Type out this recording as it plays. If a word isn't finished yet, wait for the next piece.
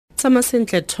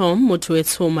Tsamasentle Tom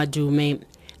Motsweding Madume.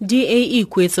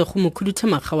 ikuetse go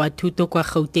mokhuduthamaga wa thuto kwa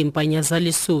Gauteng Panyaza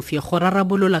Lesufi go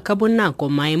rarabolola ka bonako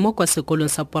maemo kwa sekolong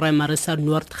sa poraemari sa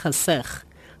Noordgesig,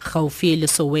 gaufi le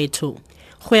Soweto.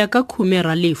 Go ya ka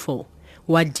Ralefo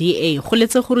wa DA go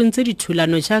letse go runtse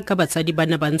dithulano jaaka batsadi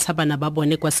bana ba ntsha bana ba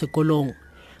bone kwa sekolong.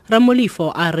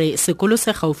 Ramolefo a re sekolo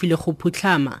se gaufi le go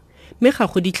phutlhama, mme ga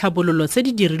go ditlhabololo tse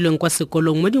di dirilweng kwa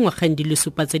sekolong mo dingwageng di le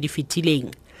 7 tse di fetileng.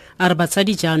 A re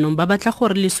batsadi jaanong ba batla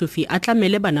gore Lesufi a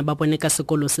tlamele bana ba bone ka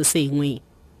sekolo se sengwe.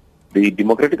 The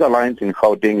Democratic Alliance in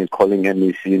Gauteng is calling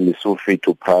MEC Lesufi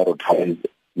to prioritize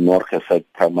Noordgesig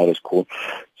primary school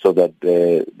so that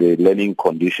the learning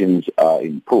conditions are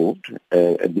improved.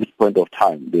 At this point of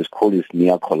time, the school is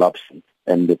near collapsing,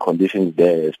 and the conditions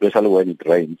there, especially when it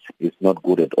rains, is not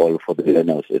good at all for the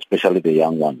learners, especially the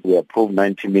young ones. We approved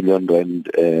 90 million rand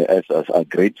as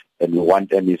agreed, and we want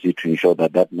MEC to ensure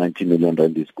that that 90 million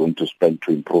rand is going to spend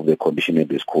to improve the condition at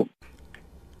the school.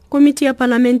 Komiti ya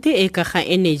Palamente e ka ga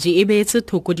energy e beetse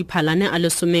thoko diphalane a le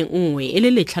 11 e le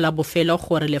letlha la bofelo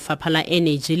gore lefapha la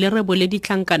energy le rebole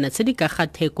ditlankana tse di ka ga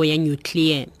theko ya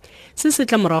nuclear. Se se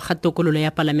tla morago ga tokololo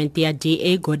ya Palamente ya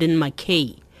DA Gauteng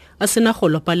Panyaza a sena go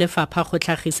lopa lefapha go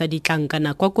tlhagisa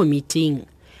ditlankana kwa komiting.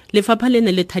 Lefapha le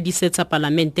ne le thadisetsa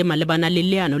Palamente malebana le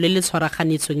leano le le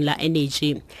tshwaraganetsweng la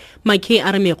energy. Panyaza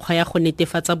a re mekgwa ya go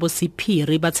netefatsa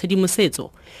bosephiri ba tshedimosetso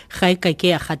ga e ka ke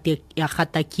ya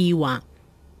gatakiwa.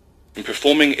 In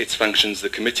performing its functions, the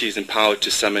committee is empowered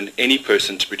to summon any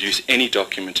person to produce any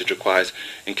document it requires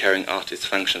in carrying out its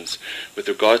functions. With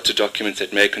regard to documents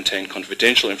that may contain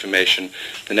confidential information,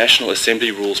 the National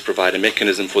Assembly rules provide a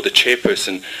mechanism for the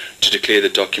chairperson to declare the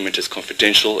document as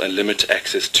confidential and limit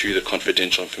access to the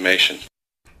confidential information.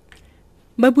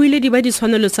 Babueledi ba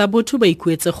ditshwanelo tsa botho ba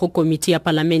ikuetse go komiti ya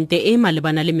Palamente e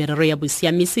malebana le merero ya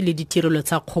bosiamisi le ditirelo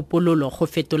tsa kgopololo go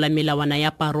fetola melawana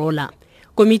ya parola.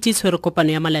 Komiti tshwere kopano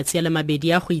ya malatsi a le mabedi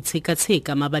ya go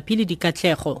itsheka-tsheka mabapi le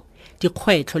dikatlego,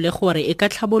 dikgwetlho le gore e ka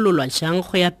tlhabololwa jang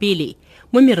go ya pele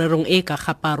mo mererong e ka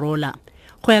ga parola.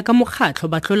 Go ya ka mokgatlho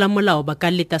batlola molao ba ka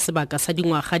leta sebaka sa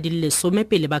dingwaga di le 10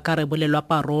 pele ba ka rebolelwa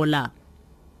parola.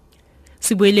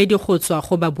 Sebueledi go tswa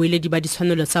go babueledi ba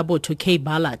ditshwanelo tsa botho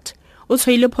Ballard o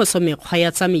tshwaile phoso mekgwa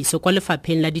ya tsamaiso kwa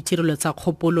lefapheng la ditirelo tsa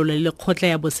kgopololo le kgotla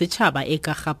ya bosetšhaba e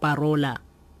ka ga parola.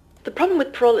 The problem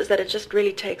with parole is that it just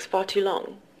really takes far too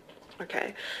long,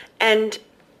 okay? And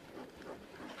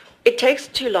it takes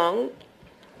too long,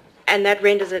 and that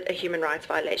renders it a human rights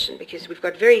violation because we've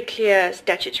got very clear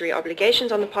statutory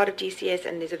obligations on the part of DCS,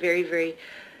 and there's a very, very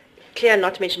clear,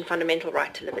 not to mention fundamental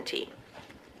right to liberty.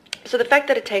 So the fact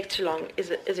that it takes too long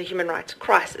is a human rights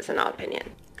crisis, in our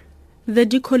opinion. The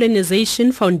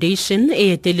Decolonization Foundation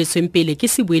e eteletsweng pele ke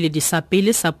sebueledi sa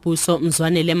pele sa puso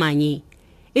Mzwanele Manyi.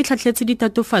 E tlhatlhetse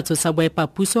ditatofatso sa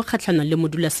boepapuso kgatlhanong le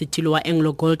modulasetilo wa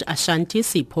Anglo Gold Ashanti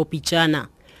Sipho Pichana.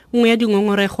 Nngwe ya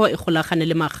dingongorego e golagane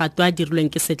le magato a dirilweng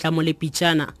ke setlamo le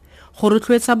Pichana go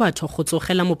rotloetsa batho go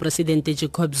tsogela mo Presidente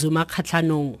Jacob Zuma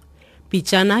kgatlhanong.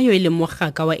 Pichana yo e leng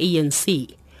mogaka wa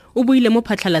ANC o buile mo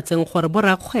phatlhalatseng gore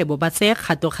borakgwebo ba tseye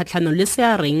kgato kgatlhanong le se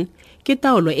a reng ke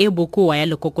taolo e bokoa ya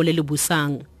lekoko le le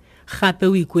busang. Gape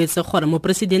o ikuetse gore mo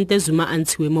Presidente Zuma a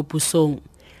ntshiwe mo pusong.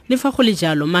 Le fa go le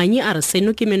jalo Manyi a re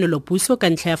seno ke menolopuso ka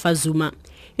ntlha ya fa Zuma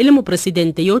e le mo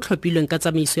presidente yo tlhophilweng ka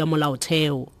tsamaiso ya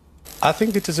molaotheo. I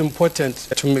think it is important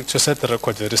to set the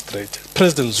record very straight.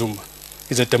 President Zuma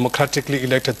is a democratically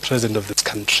elected president of this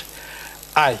country.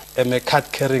 I am a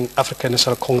card-carrying African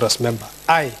National Congress member.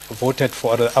 I voted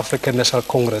for the African National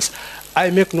Congress.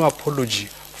 I make no apology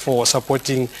for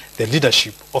supporting the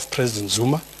leadership of President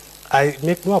Zuma. I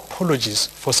make no apologies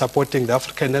for supporting the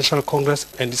African National Congress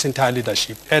and its entire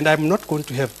leadership. And I'm not going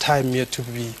to have time here to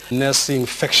be nursing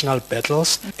factional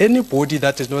battles. Anybody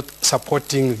that is not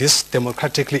supporting this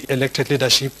democratically elected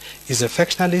leadership is a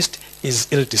factionalist, is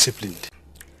ill-disciplined.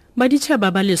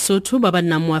 Baditšhaba ba Lesotho ba ba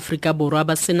nnang mo Afrika Borwa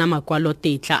ba sena makwalo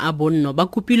tetla a bonno ba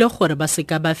kopilwe gore ba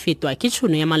seka ba fetwa ke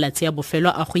tšhono ya malatsi ya bofelo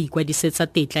a go ikwadisetsa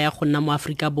tetla ya go nna mo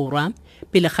Afrika Borwa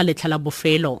pele ga letlha la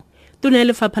bofelo. Tona ya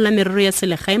lefapha la merero ya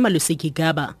selegae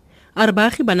Gaba a re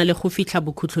baagi ba na le go fitlha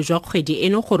bokhutlo jwa kgwedi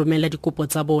eno go romela dikopo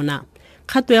tsa bona.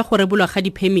 Kgato ya go rebolwa ga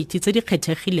diphemiti tse di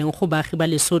kgethegileng go baagi ba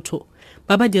Lesotho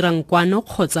ba ba dirang kwano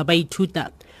kgotsa ba ithuta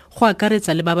go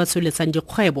akaretsa le ba ba tsweletsang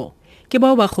dikgwebo ke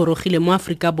bao ba gorogile mo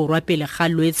Afrika Borwa pele ga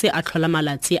lwetse a tlhola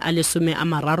malatsi a le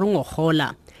 30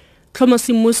 ngogola.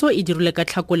 Tlhomosimmuso e dirile ka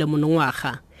Tlhakole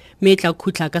monongwaga mme e tla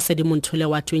khutla ka Sedimonthole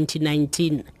wa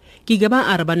 2019. Gaba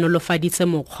a re ba nolofaditse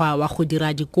mokgwa wa go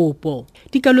dira dikopo.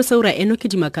 Dikalo sa ura eno ke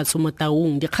di makatso mo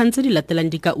taung, dikgang tse di latelang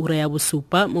di ka ura ya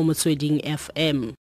bosupa mo Motsweding FM.